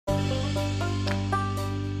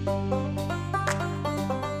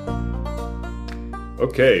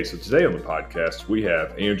Okay, so today on the podcast, we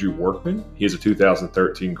have Andrew Workman. He is a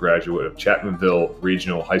 2013 graduate of Chapmanville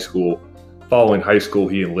Regional High School. Following high school,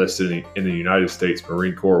 he enlisted in the United States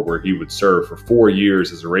Marine Corps, where he would serve for 4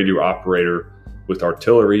 years as a radio operator with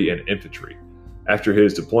artillery and infantry. After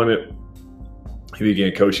his deployment, he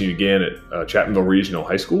began coaching again at Chapmanville Regional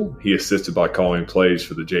High School. He assisted by calling plays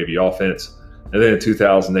for the JV offense. And then in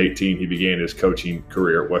 2018, he began his coaching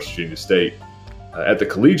career at West Virginia State at the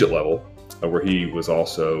collegiate level, where he was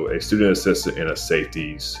also a student assistant and a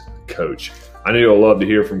safeties coach. I know you'll love to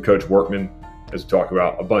hear from Coach Workman as we talk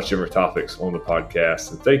about a bunch of different topics on the podcast.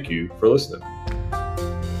 And thank you for listening.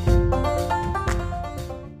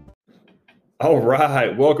 All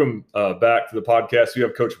right. Welcome back to the podcast. We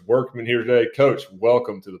have Coach Workman here today. Coach,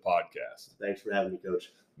 welcome to the podcast. Thanks for having me,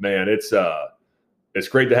 Coach. Man, it's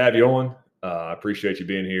great to have you on. I appreciate you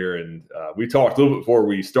being here. And we talked a little bit before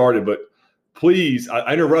we started, but please,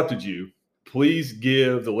 I interrupted you. Please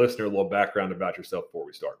give the listener a little background about yourself before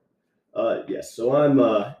we start. Yes. So I'm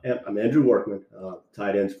Andrew Workman,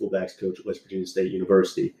 tight end fullbacks coach at West Virginia State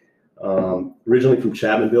University. Originally from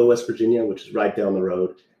Chapmanville, West Virginia, which is right down the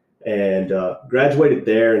road, and graduated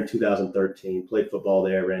there in 2013. Played football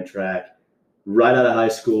there, ran track. Right out of high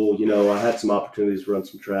school, I had some opportunities to run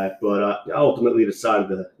some track, but I ultimately decided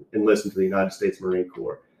to enlist into the United States Marine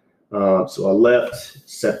Corps. So I left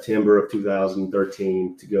September of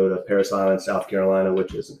 2013 to go to Parris Island, South Carolina,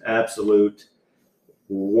 which is an absolute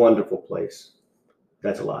wonderful place.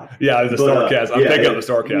 That's a lie. Yeah, the sarcasm. I'm picking up the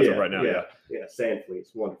sarcasm right now. Yeah, sand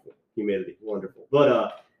fleas, wonderful. Humidity, wonderful.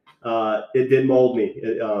 But it did mold me.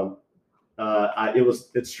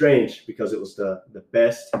 It's strange because it was the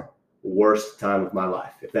best, worst time of my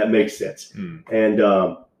life, if that makes sense. And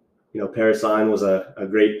Parris Island was a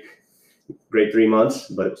great 3 months,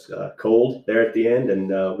 but it was cold there at the end,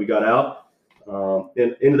 and we got out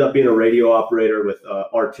and ended up being a radio operator with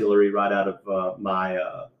artillery right out of my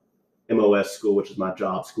MOS school, which is my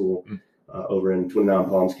job school over in Twin Mountain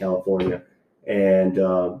Palms, California. And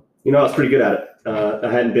I was pretty good at it. I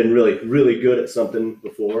hadn't been really good at something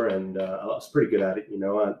before, and I was pretty good at it.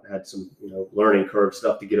 I had some learning curve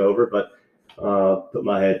stuff to get over, but put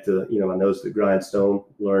my head to my nose to the grindstone,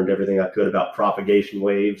 learned everything I could about propagation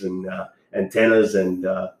waves and antennas, and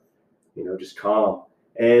just calm.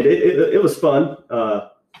 And it was fun,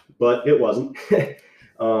 but it wasn't.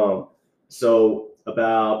 So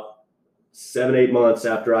about 7-8 months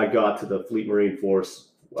after I got to the Fleet Marine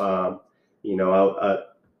Force, I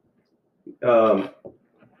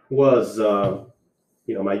was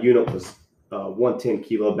my unit was 110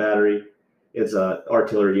 kilo battery. It's a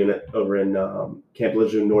artillery unit over in Camp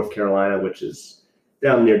Lejeune, North Carolina, which is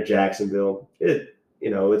down near Jacksonville. It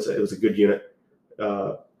was a good unit,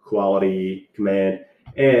 quality command.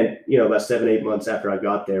 And, about 7-8 months after I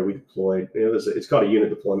got there, we deployed. It's called a unit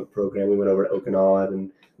deployment program. We went over to Okinawa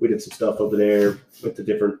and we did some stuff over there, went to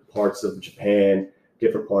different parts of Japan,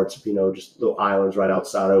 different parts of, just little islands right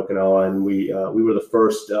outside Okinawa. And we were the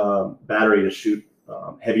first battery to shoot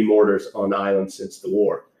heavy mortars on the island since the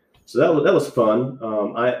war. So that was fun.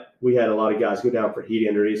 We had a lot of guys go down for heat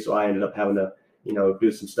injuries, so I ended up having to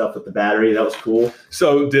do some stuff with the battery. That was cool.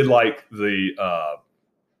 So did the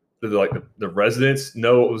residents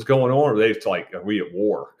know what was going on, or were they like, are we at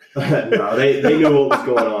war? No, they knew what was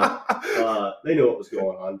going on. They knew what was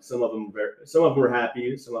going on. Some of them were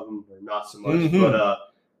happy, some of them were not so much. Mm-hmm. But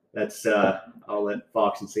that's I'll let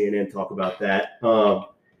Fox and CNN talk about that.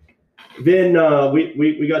 Then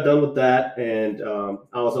we got done with that, and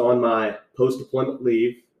I was on my post-deployment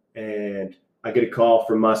leave, and I get a call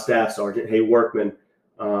from my staff sergeant, "Hey, Workman,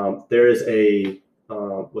 there is a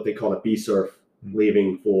what they call a BSURF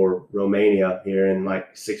leaving for Romania here in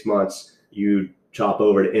like 6 months. You chop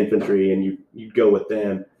over to infantry, and you go with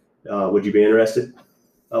them. Would you be interested?"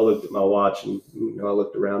 I looked at my watch, and I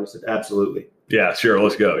looked around and said, "Absolutely. Yeah, sure.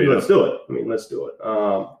 Let's go. Let's do it. Let's do it."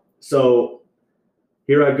 So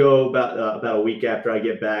here I go about a week after I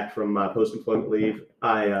get back from my post-employment leave.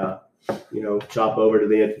 I, chop over to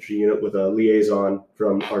the infantry unit with a liaison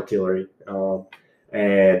from artillery.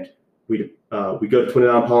 And we go to Twin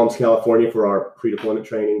Mountain Palms, California for our pre-deployment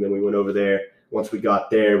training. Then we went over there. Once we got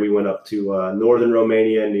there, we went up to northern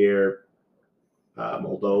Romania near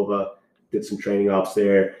Moldova, did some training ops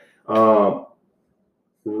there. Right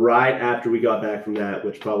after we got back from that,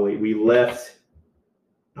 which probably we left,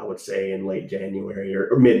 I would say in late January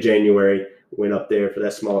or mid-January, went up there for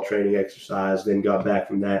that small training exercise, then got back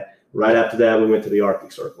from that. Right after that, we went to the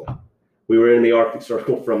Arctic Circle. We were in the Arctic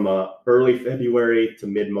Circle from early February to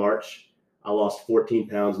mid-March. I lost 14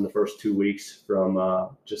 pounds in the first 2 weeks from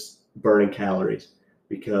just burning calories,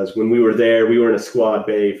 because when we were there, we were in a squad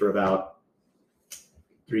bay for about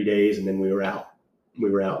 3 days, and then we were out. We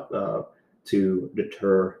were out to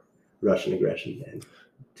deter Russian aggression and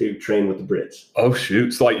to train with the Brits. Oh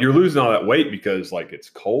shoot! So like you're losing all that weight because like it's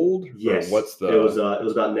cold. Yes. Or what's the? It was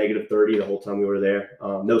about -30 the whole time we were there.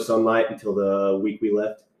 No sunlight until the week we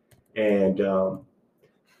left, and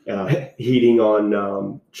heating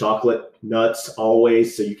on chocolate nuts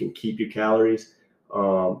always, so you can keep your calories.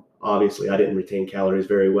 Obviously, I didn't retain calories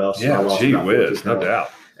very well. So I lost gee about whiz, no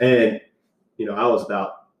doubt. And I was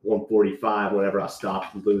about 145 whenever I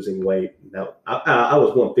stopped losing weight. Now I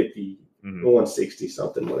was 150, 160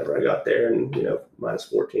 something whenever I got there, and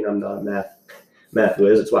 -14. I'm not a math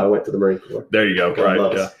whiz. That's why I went to the Marine Corps. There you go. Right.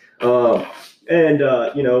 Yeah. And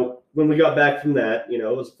when we got back from that,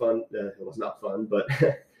 it was fun. It was not fun, but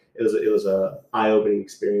it was a eye-opening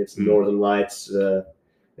experience. The Northern Lights in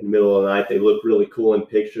the middle of the night. They look really cool in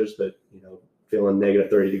pictures, but feeling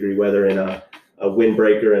 -30-degree weather in a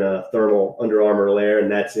windbreaker and a thermal Under Armour layer,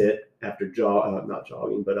 and that's it. After not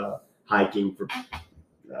jogging, but hiking for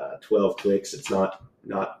 12 clicks. It's not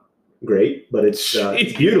great, but it's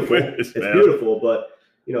beautiful. It's beautiful, but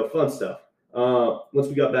fun stuff. Once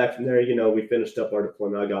we got back from there, we finished up our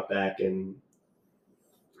deployment. I got back in,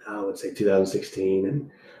 I would say 2016, and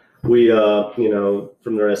we,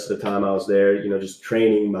 from the rest of the time I was there, just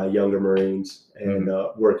training my younger Marines and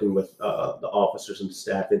working with the officers and the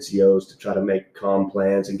staff NCOs to try to make comm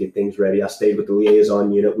plans and get things ready. I stayed with the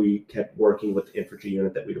liaison unit. We kept working with the infantry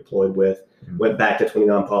unit that we deployed with. Went back to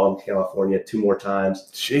 29 Palm, California 2 more times.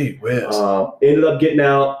 Gee whiz. Ended up getting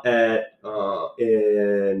out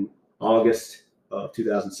in August of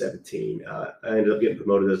 2017. I ended up getting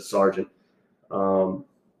promoted as a sergeant. I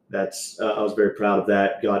was very proud of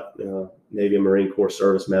that. Got Navy and Marine Corps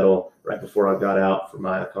Service Medal right before I got out for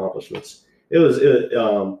my accomplishments. It was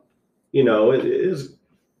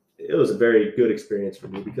a very good experience for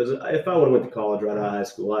me, because if I would have went to college right out of high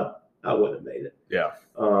school, I wouldn't have made it. Yeah.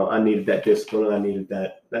 I needed that discipline, and I needed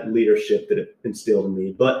that leadership that it instilled in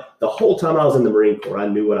me. But the whole time I was in the Marine Corps, I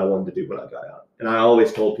knew what I wanted to do when I got out. And I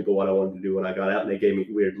always told people what I wanted to do when I got out, and they gave me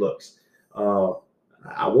weird looks.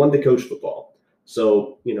 I wanted to coach football.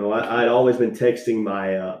 So, I'd always been texting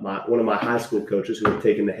one of my high school coaches who had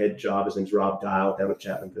taken the head job. His name's Rob Dial down at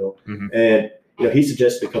Chapmanville. And, he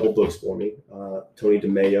suggested a couple books for me, Tony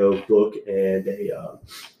DeMayo book and a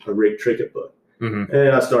Rick Trickett book. And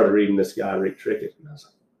I started reading this guy, Rick Trickett. And I was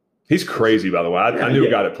like, he's crazy, by the way. I knew a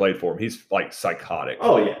guy that played for him. He's like psychotic.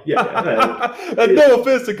 Oh, yeah. No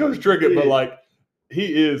offense to Coach Trickett, but like,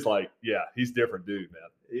 he is like, he's different dude, man.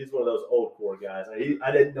 He's one of those old Corps guys.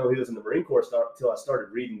 I didn't know he was in the Marine Corps until I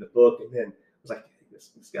started reading the book, and then I was like,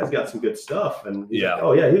 this guy's got some good stuff. And he's like,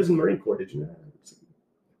 oh, yeah, he was in the Marine Corps. Did you know?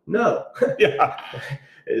 No. Yeah.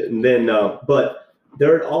 And then, but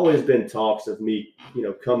there had always been talks of me,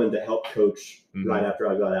 coming to help coach right after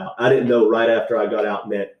I got out. I didn't know right after I got out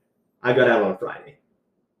meant I got out on Friday.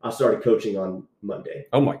 I started coaching on Monday.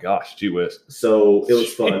 Oh my gosh, gee whiz. So it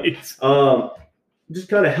was fun. Just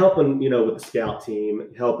kind of helping, with the scout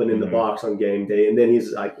team, helping in the box on game day. And then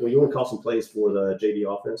he's like, well, you want to call some plays for the JV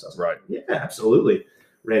offense? I was like, yeah, absolutely.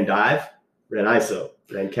 Ran dive, ran ISO,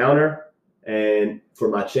 ran counter. And for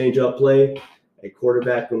my change-up play, a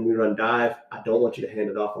quarterback, when we run dive, I don't want you to hand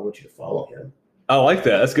it off. I want you to follow him. I like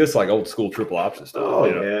that. That's good. It's like old school triple option stuff. Oh,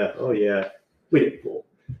 yeah. We didn't pull.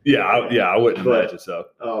 Yeah, I wouldn't imagine so.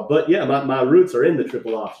 But yeah, my roots are in the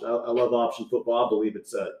triple option. I love option football. I believe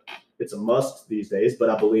it's a must these days, but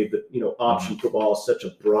I believe that, option football is such a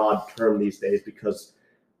broad term these days, because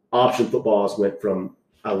option footballs went from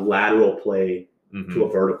a lateral play to a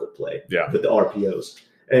vertical play with the RPOs.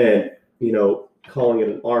 And, calling it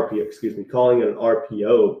an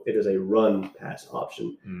RPO, it is a run pass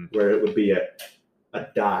option where it would be a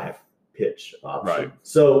dive pitch option. Right.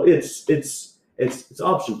 So it's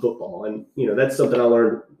option football. And, that's something I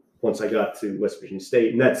learned once I got to West Virginia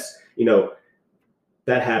State. And that's,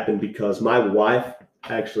 that happened because my wife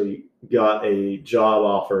actually got a job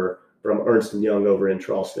offer from Ernst & Young over in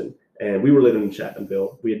Charleston. And we were living in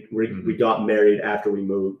Chapmanville. We got married after we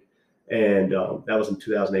moved. And that was in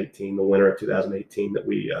 2018, the winter of 2018, that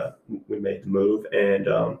we made the move. And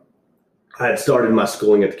I had started my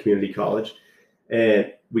schooling at the community college.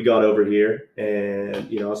 And we got over here, and,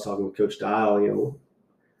 I was talking with Coach Dial,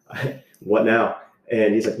 what now?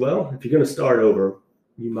 And he's like, well, if you're going to start over,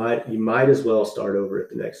 you might as well start over at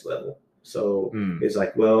the next level. So he's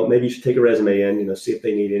like, well, maybe you should take a resume in, see if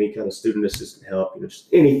they need any kind of student assistant help, just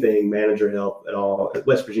anything, manager help at all at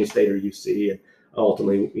West Virginia State or UC. And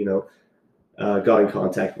ultimately, got in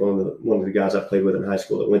contact with one of the guys I played with in high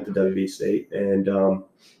school that went to WV State. And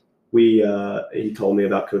he told me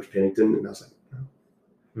about Coach Pennington, and I was like,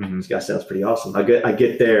 This guy sounds pretty awesome. I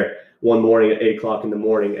get there one morning at 8 o'clock in the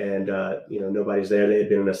morning, and nobody's there. They had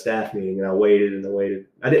been in a staff meeting, and I waited and waited.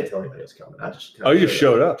 I didn't tell anybody was coming. I just you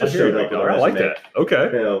showed up. Just showed up. I like that.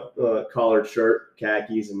 Okay. Collared shirt,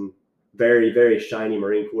 khakis, and very, very shiny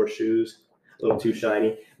Marine Corps shoes. A little too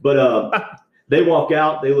shiny, but they walk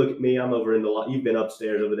out. They look at me. I'm over in the lobby. You've been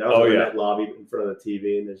upstairs over there. I was over in that lobby in front of the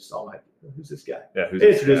TV, and they're just all like, "Who's this guy?" Yeah. I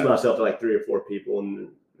introduced myself to like 3 or 4 people, and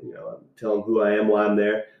tell them who I am while I'm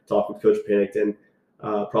there. Talk with Coach Pennington.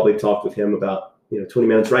 Probably talked with him about 20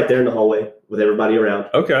 minutes right there in the hallway with everybody around.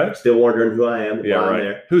 Okay. Still wondering who I am. I'm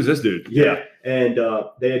there. Who's this dude? Yeah. And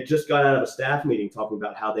they had just got out of a staff meeting talking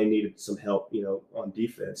about how they needed some help, on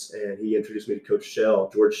defense. And he introduced me to Coach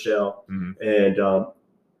Shell, George Shell. And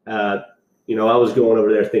I was going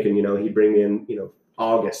over there thinking, he'd bring me in,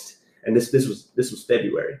 August, and this was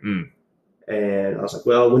February. And I was like,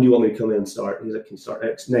 well, when do you want me to come in and start? He's like, can you start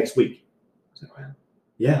next week? I was like, well,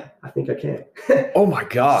 yeah, I think I can. Oh my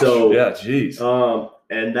gosh. So, yeah, geez.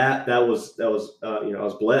 And that was I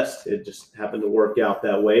was blessed. It just happened to work out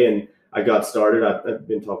that way. And I got started. I've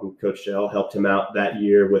been talking to Coach Shell, helped him out that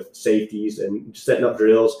year with safeties and setting up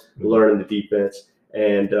drills, learning the defense.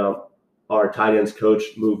 And our tight ends coach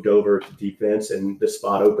moved over to defense, and this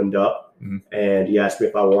spot opened up. And he asked me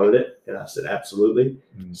if I wanted it, and I said absolutely.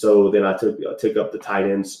 So then I took up the tight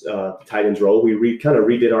ends role. We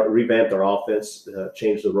revamped our offense,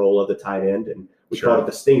 changed the role of the tight end, and we called it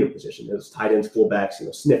the stinger position. It was tight ends, fullbacks,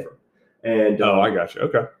 sniffer. And I got you.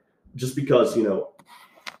 Okay. Just because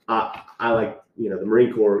I like the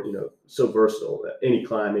Marine Corps, so versatile, any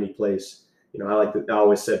climb, any place. I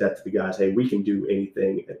always said that to the guys. Hey, we can do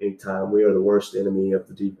anything at any time. We are the worst enemy of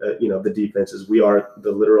the defenses. We are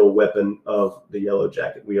the literal weapon of the Yellow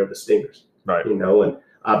Jacket. We are the stingers. Right. And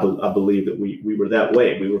I believe that we were that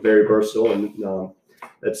way. We were very versatile, and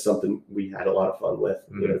that's something we had a lot of fun with.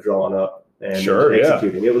 Drawing up and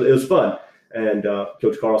executing. It was fun. And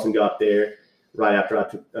Coach Carlson got there right after I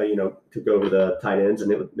took over the tight ends,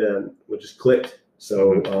 and it just clicked.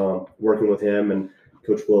 So working with him and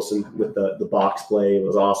Coach Wilson with the box play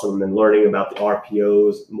was awesome. And then learning about the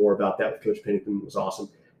RPOs, more about that with Coach Pennington was awesome.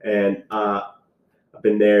 And I've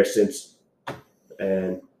been there since,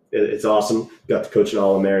 and it's awesome. Got to coach an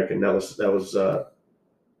All-American. That was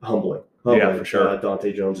humbling. Yeah, for sure.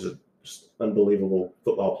 Dante Jones is just unbelievable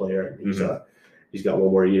football player. He's got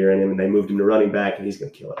one more year in him, and they moved him to running back, and he's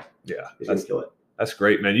going to kill it. Yeah, he's going to kill it. That's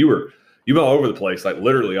great, man. You've been all over the place, like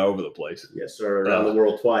literally all over the place. Yes, sir. Around the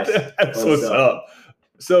world twice. That's what's up.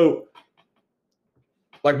 So,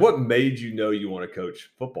 like, what made you know you want to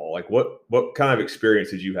coach football? Like, what kind of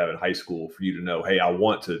experience did you have in high school for you to know, hey, I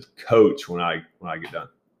want to coach when I get done?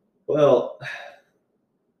 Well,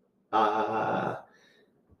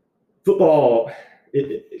 football,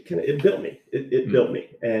 it built me. It built me,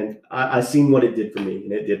 and I seen what it did for me,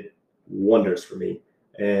 and it did wonders for me.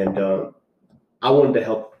 And I wanted to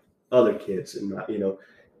help other kids, and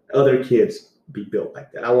other kids be built like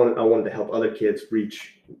that. I wanted to help other kids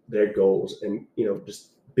reach their goals, and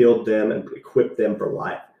just build them and equip them for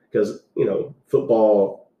life. Because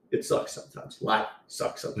football, it sucks sometimes. Life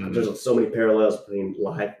sucks sometimes. There's so many parallels between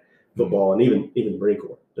life, football, and even Marine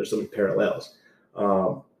Corps. There's so many parallels.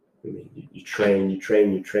 You train,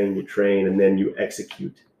 and then you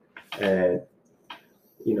execute, and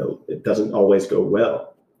it doesn't always go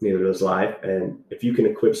well. Neither does life. And if you can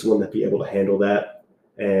equip someone to be able to handle that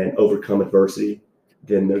and overcome adversity,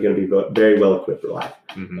 then they're going to be very well equipped for life.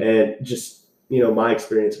 And just, my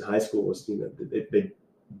experience in high school was, they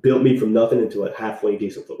built me from nothing into a halfway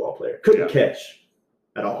decent football player. Couldn't catch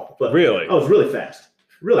at all. But really? I was really fast.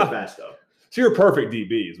 Really fast, though. So you're a perfect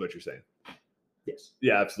DB is what you're saying? Yes.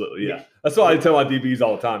 Yeah, absolutely. Yeah. That's why I tell my DBs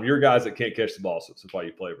all the time. You're guys that can't catch the ball, so that's why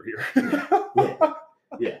you play over here.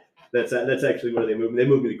 Yeah. That's actually where they moved me. They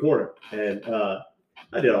moved me to corner, and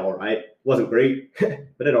I did all right. Wasn't great, but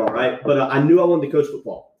I did all right. But I knew I wanted to coach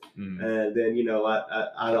football. And then,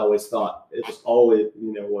 I'd always thought it was always,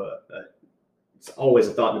 it's always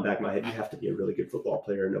a thought in the back of my head. You have to be a really good football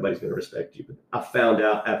player, and nobody's going to respect you. But I found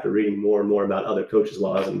out after reading more and more about other coaches'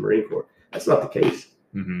 laws in the Marine Corps, that's not the case.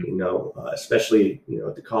 Especially,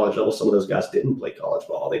 at the college level, some of those guys didn't play college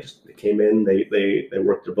ball. They came in, they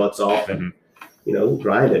worked their butts off and,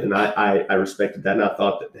 grinded. And I respected that. And I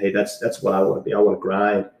thought that, hey, that's what I want to be. I want to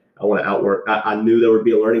grind. I want to outwork. I knew there would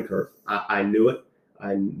be a learning curve. I knew it.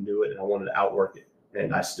 And I wanted to outwork it.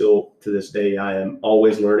 And I still, to this day, I am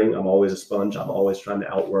always learning. I'm always a sponge. I'm always trying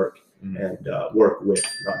to outwork and work with,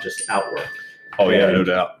 not just outwork. Oh, yeah, no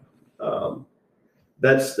doubt.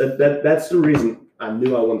 That's the reason I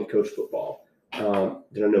knew I wanted to coach football.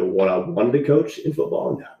 Did I know what I wanted to coach in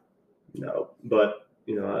football? No. But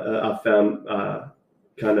I found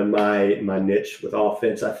kind of my niche with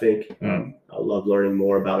offense. I think I love learning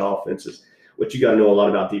more about offenses, but you got to know a lot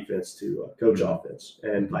about defense to coach offense,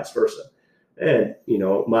 and vice versa. And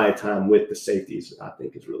my time with the safeties, I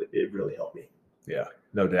think it really helped me. Yeah,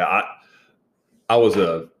 no doubt. I was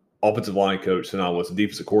a offensive line coach, and I was a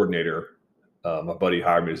defensive coordinator. My buddy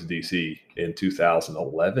hired me as a DC in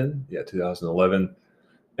 2011. Yeah, 2011.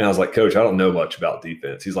 And I was like, Coach, I don't know much about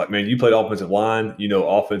defense. He's like, man, you played offensive line.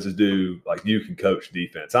 Offenses do, like, you can coach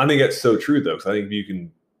defense. I think that's so true, though, because I think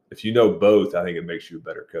if you know both, I think it makes you a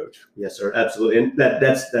better coach. Yes, sir, absolutely. And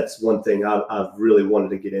that's one thing I've really wanted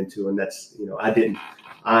to get into, and that's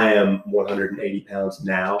I am 180 pounds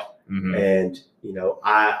now, and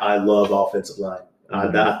I love offensive line.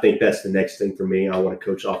 I think that's the next thing for me. I want to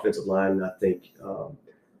coach offensive line, and I think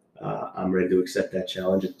I'm ready to accept that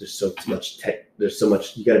challenge. There's so much There's so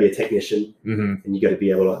much. You got to be a technician, and you got to be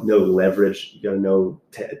able to know leverage. You got to know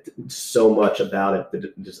so much about it that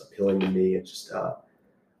it's just appealing to me. And just I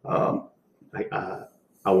want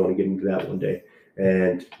to get into that one day,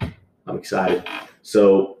 and I'm excited.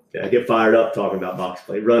 So I get fired up talking about box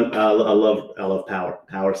play. Run. I love power.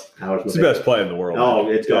 Power's it's the best play in the world. Oh,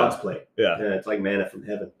 it's God's play. Yeah, it's like manna from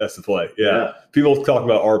heaven. That's the play. Yeah. People talk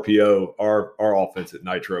about RPO. Our offense at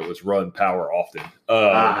Nitro was run power often.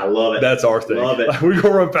 I love it. That's our thing. Love it. We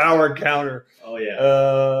go run power and counter. Oh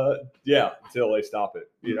yeah. Until they stop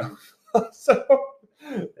it. So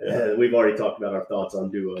we've already talked about our thoughts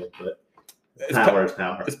on duo, but power is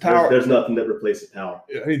power. It's power. There's nothing that replaces power.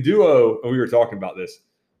 I mean, duo. And we were talking about this.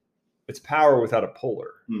 It's power without a puller,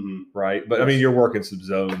 right? But yes. I mean, you're working some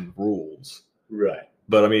zone rules, right?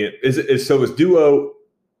 But I mean, is duo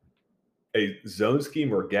a zone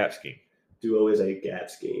scheme or a gap scheme? Duo is a gap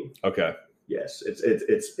scheme. Okay. Yes,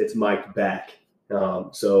 it's mic'd back. How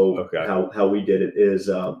we did it is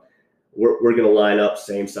we're going to line up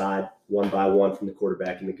same side, one by one from the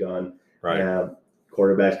quarterback in the gun. Right.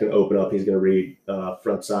 Quarterback's going to open up. He's going to read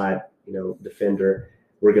front side, defender.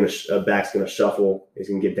 Back's going to shuffle. He's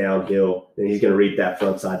going to get downhill. Then he's going to read that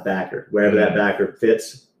front side backer. Wherever that backer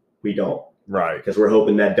fits, we don't. Right. Because we're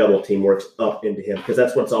hoping that double team works up into him, because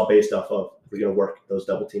that's what it's all based off of. We're going to work those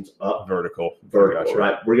double teams up. Vertical,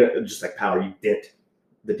 right? We're going to, just like power, you dent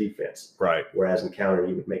the defense. Right. Whereas in counter,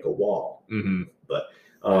 you would make a wall. But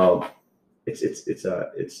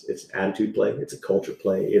it's attitude play. It's a culture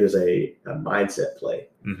play. It is a mindset play.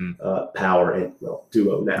 Power and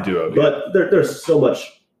duo now. But there's so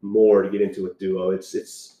much more to get into with duo.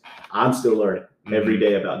 I'm still learning every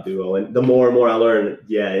day about duo, and the more and more I learn,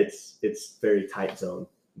 it's very tight zone.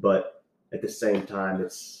 But at the same time,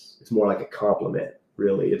 it's more like a compliment.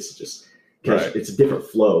 Really, it's just it's a different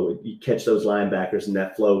flow. You catch those linebackers in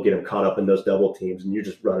that flow, get them caught up in those double teams, and you're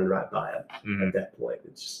just running right by them at that point.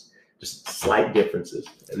 It's just slight differences,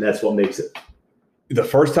 and that's what makes it. The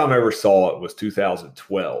first time I ever saw it was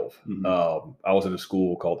 2012. I was in a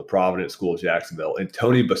school called the Providence School of Jacksonville, and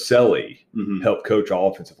Tony Baselli helped coach our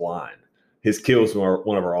offensive line. His kid was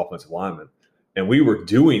one of our offensive linemen, and we were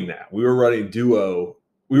doing that. We were running duo.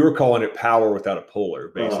 We were calling it power without a puller,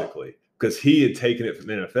 basically, because he had taken it from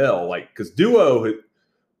the NFL. Because duo,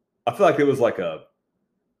 I feel like it was like a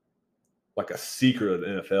secret of the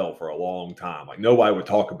NFL for a long time. Like, nobody would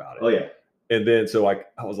talk about it. Oh yeah. And then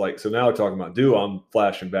I was like, so now we're talking about duo. I'm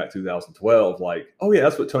flashing back 2012. Like, oh yeah,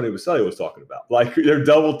 that's what Tony Baselli was talking about. Like, they're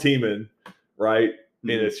double teaming, right?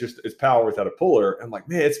 And it's power without a puller. I'm like,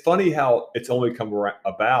 man, it's funny how it's only come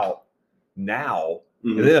about now.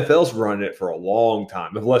 And the NFL's running it for a long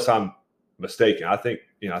time, unless I'm mistaken. I think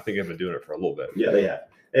they've been doing it for a little bit. Yeah, they have.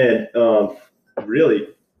 And really,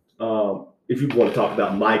 if you want to talk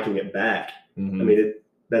about miking it back, I mean,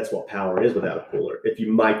 that's what power is without a puller. If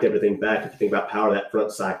you mic'd everything back, if you think about power, that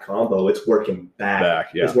front side combo, it's working back.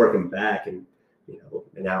 It's working back, and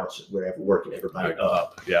and now it's just we're working everybody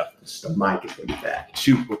up. Yeah, just the mic is going to be back.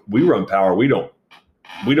 Shoot, we run power. We don't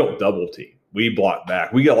double team. We block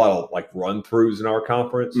back. We get a lot of like run throughs in our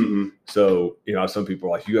conference. So some people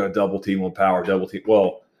are like, you got to double team on power, double team.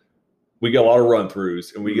 Well, we get a lot of run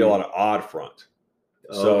throughs, and we get a lot of odd front.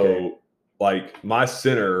 So like my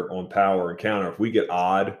center on power and counter, if we get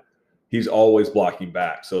odd, he's always blocking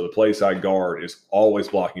back. So the play side guard is always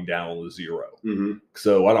blocking down on the zero.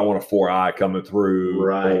 So I don't want a 4-eye coming through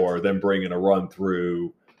or them bringing a run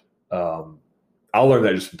through. I learned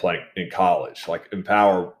that just from playing in college. Like in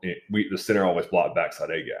power, the center always blocked backside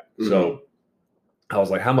A gap. So I was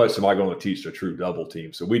like, how much am I going to teach a true double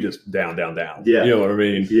team? So we just down. Yeah. You know what I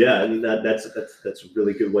mean? Yeah, and that's a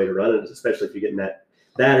really good way to run it, especially if you're getting that,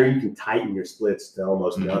 or you can tighten your splits to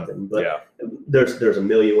almost nothing. But there's a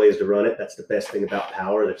million ways to run it. That's the best thing about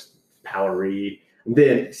power. There's power read. And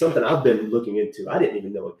then something I've been looking into, I didn't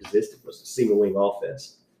even know it existed, was the single wing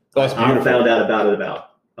offense. Oh, that's I beautiful. found out about it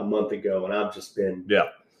about a month ago, and I've just been, Yeah.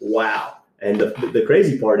 wow. And the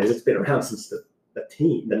crazy part is it's been around since the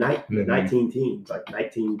 19 teams, like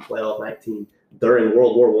 1912, 19, during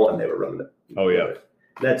World War I, they were running it. Oh, yeah.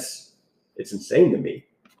 It's insane to me.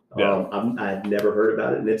 Yeah. I'd never heard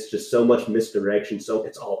about it, and it's just so much misdirection. So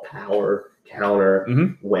it's all power, counter,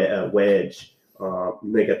 wedge.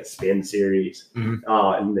 They got the spin series,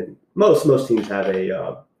 and then most teams have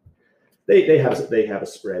a they have a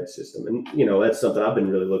spread system, and that's something I've been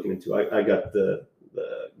really looking into. I got the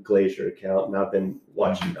Glacier account, and I've been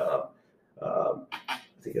watching. I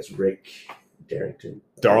think it's Rick Darlington.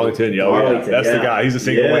 Yeah, that's the guy. He's a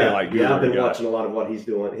single wing. I've been watching a lot of what he's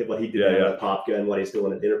doing, what he did at Popka, and what he's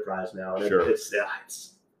doing at Enterprise now. And it's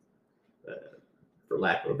for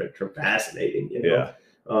lack of a better term, fascinating.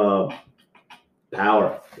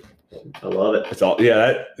 Power, I love it. It's all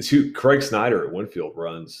Craig Snyder at Winfield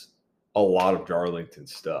runs a lot of Darlington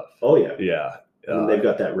stuff. Oh yeah, yeah. And they've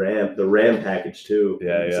got the RAM package too.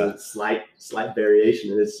 Yeah, slight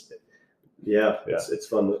variation, and it's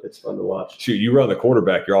fun. It's fun to watch. Shoot, you run the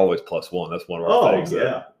quarterback, you're always +1. That's one of our things.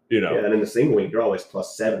 Yeah, and in the single wing, you're always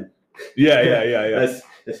 +7. Yeah.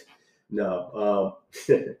 No,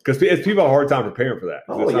 because people have a hard time preparing for that.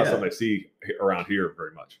 Oh, it's not something they see around here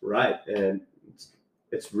very much. Right, and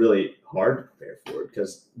it's really hard to prepare for it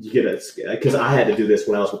because you get because I had to do this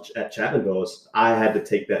when I was at Chapmanville. I had to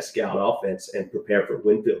take that scout offense and prepare for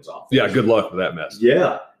Winfield's offense. Yeah, good luck with that mess.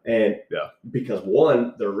 Yeah, and because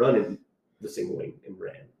one, they're running the single wing and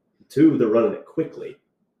ram. Two, they're running it quickly.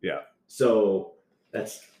 Yeah, so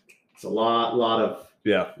it's a lot of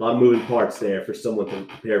moving parts there for someone to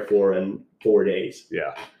prepare for in 4 days.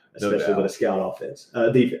 Yeah, especially with a scout offense.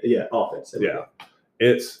 Offense.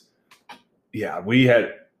 We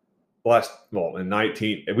had in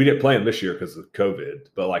 19, we didn't play them this year because of COVID,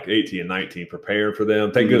 but like 18 and 19 preparing for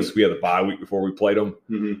them. Thank goodness we had the bye week before we played them.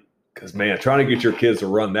 Because, man, trying to get your kids to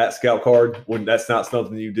run that scout card when that's not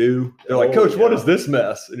something you do. They're like, Coach, what is this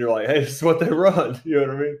mess? And you're like, hey, this is what they run. You know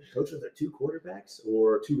what I mean? Coach, are there 2 quarterbacks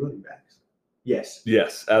or 2 running backs? Yes.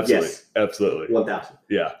 Yes, absolutely. Yes. Absolutely. 1,000.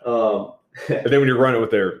 Yeah. And then when you're running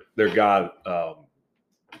with their guy,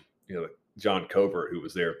 John Covert, who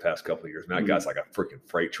was there the past couple of years, man, that guy's like a freaking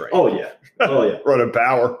freight train. Oh, yeah. Running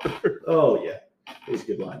power. Oh, yeah. He's a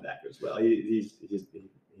good linebacker as well. He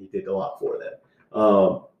did a lot for them.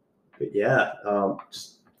 But yeah,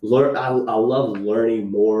 just learn. I love learning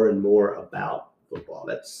more and more about football.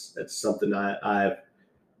 That's something I've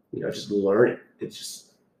just learning. It's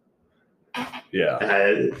just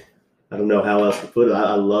I don't know how else to put it.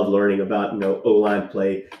 I love learning about O-line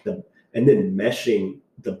play, and then meshing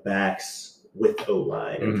the backs with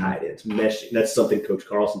O-line and tight ends. Meshing. That's something Coach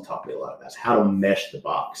Carlson taught me a lot about. Is how to mesh the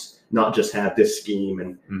box. Not just have this scheme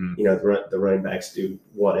and the running backs do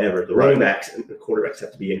whatever. The running backs and the quarterbacks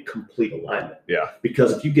have to be in complete alignment. Yeah.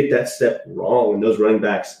 Because if you get that step wrong, and those running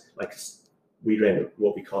backs, like we ran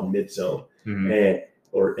what we call mid zone and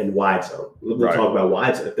wide zone. We'll talk about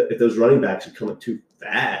wide zone. If those running backs are coming too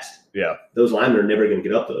fast, those linemen are never going to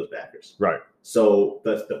get up to those backers. Right. So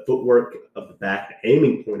the footwork of the back, the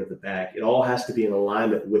aiming point of the back, it all has to be in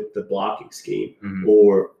alignment with the blocking scheme,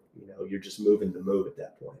 or you're just moving the move at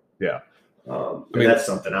that point. Yeah. That's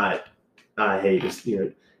something I hate is,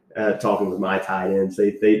 talking with my tight ends,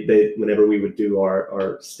 they whenever we would do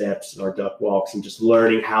our steps and our duck walks and just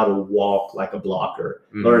learning how to walk like a blocker,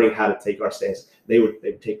 learning how to take our stance,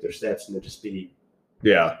 they'd take their steps and they'd just be,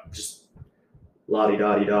 just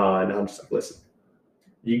la-di-da-di-da. And I'm just like, listen,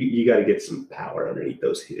 you got to get some power underneath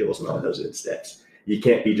those heels and on those in steps. You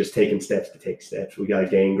can't be just taking steps to take steps. We got to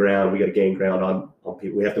gain ground. We got to gain ground on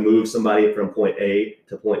people. We have to move somebody from point A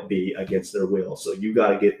to point B against their will. So you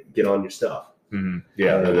got to get on your stuff.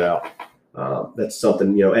 Yeah, no doubt. That's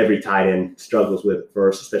something, every tight end struggles with at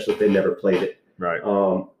first, especially if they never played it. Right.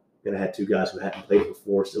 And I had 2 guys who hadn't played it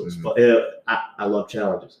before, so it was fun. I love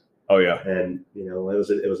challenges. Oh yeah. And it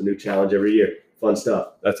was a new challenge every year. Fun stuff.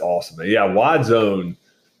 That's awesome. Yeah, wide zone.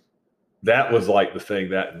 That was like the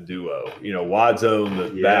thing that in duo, wide zone,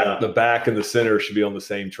 the back and the center should be on the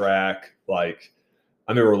same track. Like,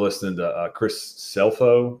 I remember listening to Chris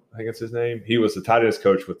Selfo, I think that's his name. He was the tight ends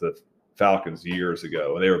coach with the Falcons years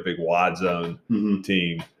ago, and they were a big wide zone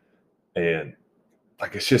team. And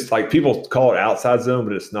like, it's just like people call it outside zone,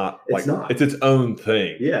 but it's not. It's its own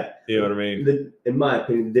thing. Yeah, you know what I mean. In my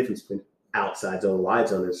opinion, the difference between outside zone, wide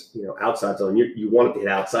zone is, outside zone, you want it to hit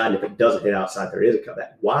outside, and if it doesn't hit outside, there is a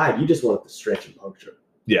cutback. Wide, you just want it to stretch and puncture.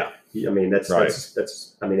 Yeah. That's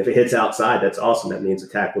if it hits outside, that's awesome. That means the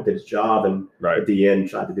tackle did his job and at the end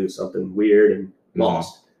tried to do something weird and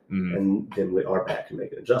lost. And then our back can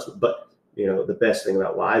make an adjustment. But, the best thing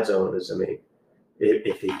about wide zone is,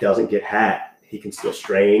 if he doesn't get hat, he can still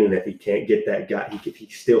strain. And if he can't get that guy, if he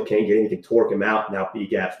still can't get anything, torque him out. Now B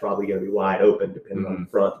gap's probably going to be wide open, depending on the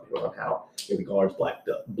front, depending on how the guard's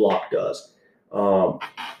block does. And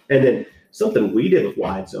then something we did with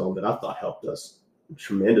wide zone that I thought helped us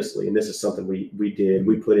tremendously, and this is something we did.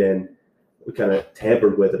 We kind of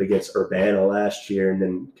tampered with it against Urbana last year, and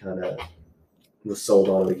then kind of was sold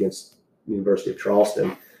on it against University of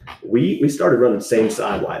Charleston. We started running same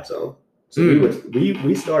side wide zone. So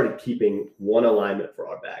we started keeping one alignment for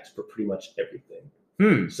our backs for pretty much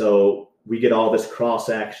everything. So we get all this cross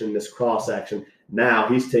action. Now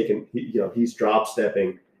he's drop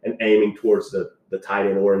stepping and aiming towards the tight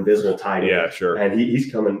end or invisible tight end. Yeah, sure. And he's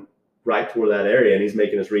coming right toward that area, and he's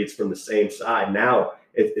making his reads from the same side. Now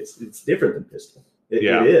it's different than pistol. It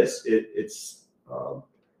is. It's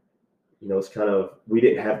it's kind of, we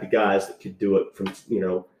didn't have the guys that could do it from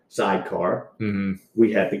sidecar.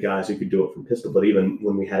 We had the guys who could do it from pistol. But even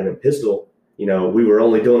when we had him in pistol, we were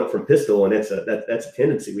only doing it from pistol, and that's a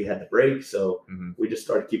tendency we had to break. So we just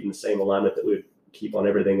started keeping the same alignment that we would keep on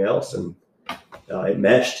everything else, and it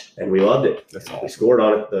meshed, and we loved it. That's awesome. We scored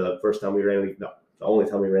on it the first time we ran it. No, the only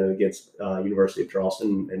time we ran it against University of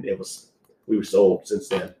Charleston, and we were sold since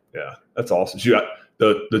then. Yeah, that's awesome. So you got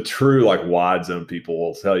the true wide zone people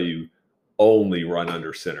will tell you only run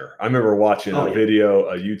under center. I remember watching a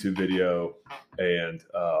YouTube video, and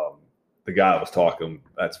the guy that was talking,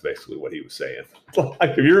 that's basically what he was saying.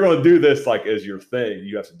 If you're going to do this as your thing,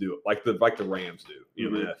 you have to do it like the Rams do,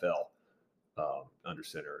 in the NFL, under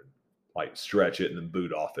center, and stretch it and then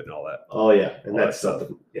boot off it and all that. Oh yeah, and that's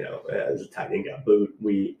something as a tight end got boot.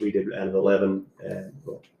 We did out of 11 and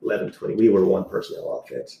 11-20. We were one personnel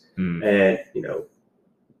offense, and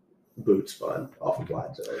boots fun off of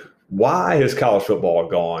wide zone. Why has college football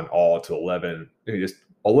gone all to 11? Just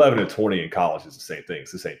 11 and 20 in college is the same thing.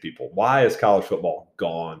 It's the same people. Why has college football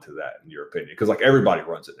gone to that, in your opinion? Because everybody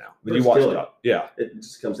runs it now. When you watch it, it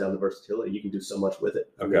just comes down to versatility. You can do so much with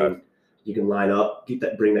it. Okay. You can line up,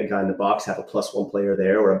 bring that guy in the box, have a +1 player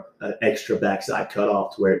there, or an extra backside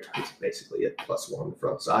cutoff to where it turns basically a +1 on the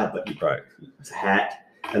front side. But it's a hat,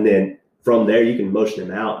 and then from there you can motion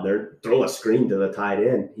him out there, throw a screen to the tight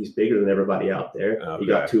end. He's bigger than everybody out there. Okay. You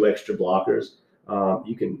got 2 extra blockers.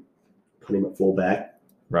 You can put him at fullback,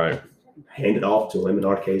 right? Hand it off to him. In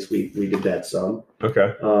our case, we did that some.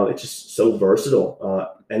 Okay. It's just so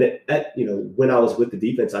versatile. And when I was with the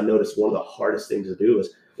defense, I noticed one of the hardest things to do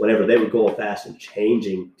is whenever they were going fast and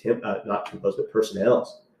changing not tempos but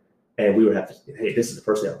personnels, and we would have to, hey, this is the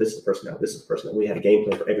personnel, this is the personnel, this is the personnel. We had a game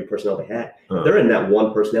plan for every personnel they had. If they're in that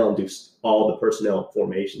one personnel and do all the personnel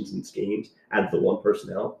formations and schemes out of the one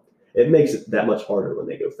personnel, it makes it that much harder when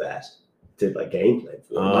they go fast to game plan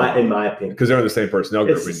for in my opinion. Because they're in the same personnel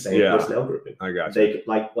grouping. It's the same personnel grouping. I got you. They,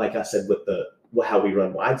 like I said with how we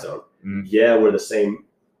run wide zone, we're the same.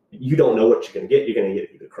 You don't know what you're going to get. You're going to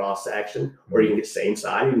get either cross action or you can get same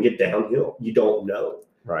side. You can get downhill. You don't know.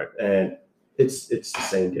 Right. And it's the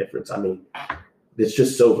same difference. I mean, it's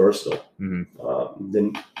just so versatile.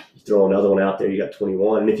 Then you throw another one out there, you got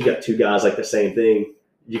 21. And if you got 2 guys like the same thing,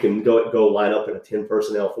 you can go line up in a 10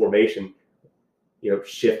 personnel formation,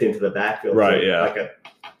 shift into the backfield. Right, yeah.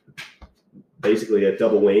 Basically a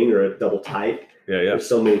double wing or a double tight. Yeah. There's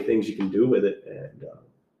so many things you can do with it. And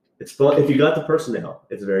it's fun. If you got the personnel,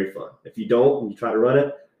 it's very fun. If you don't and you try to run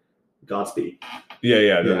it, Godspeed.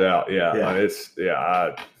 No doubt.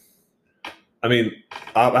 Yeah. I mean,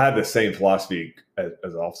 I had the same philosophy as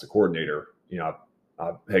an offensive coordinator.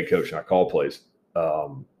 I'm head coach and I call plays.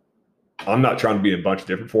 I'm not trying to be in a bunch of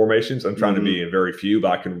different formations. I'm trying to be in very few,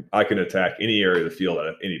 but I can attack any area of the field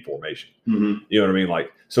at any formation. You know what I mean?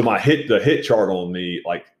 So the hit chart on me,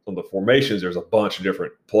 on the formations, there's a bunch of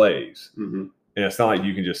different plays. And it's not like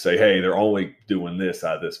you can just say, hey, they're only doing this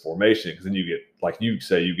out of this formation. Because then you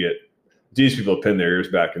get, these people pin their ears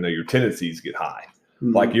back and your tendencies get high.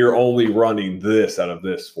 You're only running this out of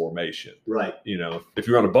this formation. Right. If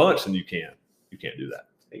you run a bunch, then you can't do that.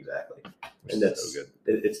 Exactly. And that's so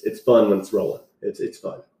good. It's fun when it's rolling. It's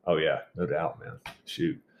fun. Oh yeah, no doubt, man.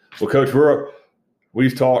 Shoot. Well, Coach,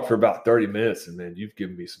 we've talked for about 30 minutes, and man, you've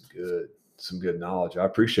given me some good knowledge. I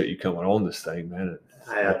appreciate you coming on this thing, man.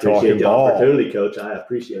 I appreciate the opportunity, Coach. I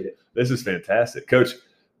appreciate it. This is fantastic, Coach.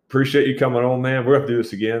 Appreciate you coming on, man. We're going to do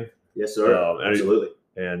this again. Yes, sir. Absolutely.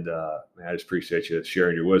 And man, I just appreciate you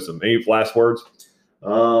sharing your wisdom. Any last words?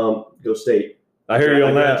 Go State. I hear you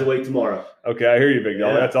on that. Graduate tomorrow. Okay, I hear you, big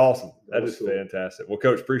dog. Yeah. That's awesome. That is cool. Fantastic. Well,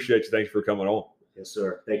 Coach, appreciate you. Thanks for coming on. Yes,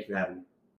 sir. Thank you for having me.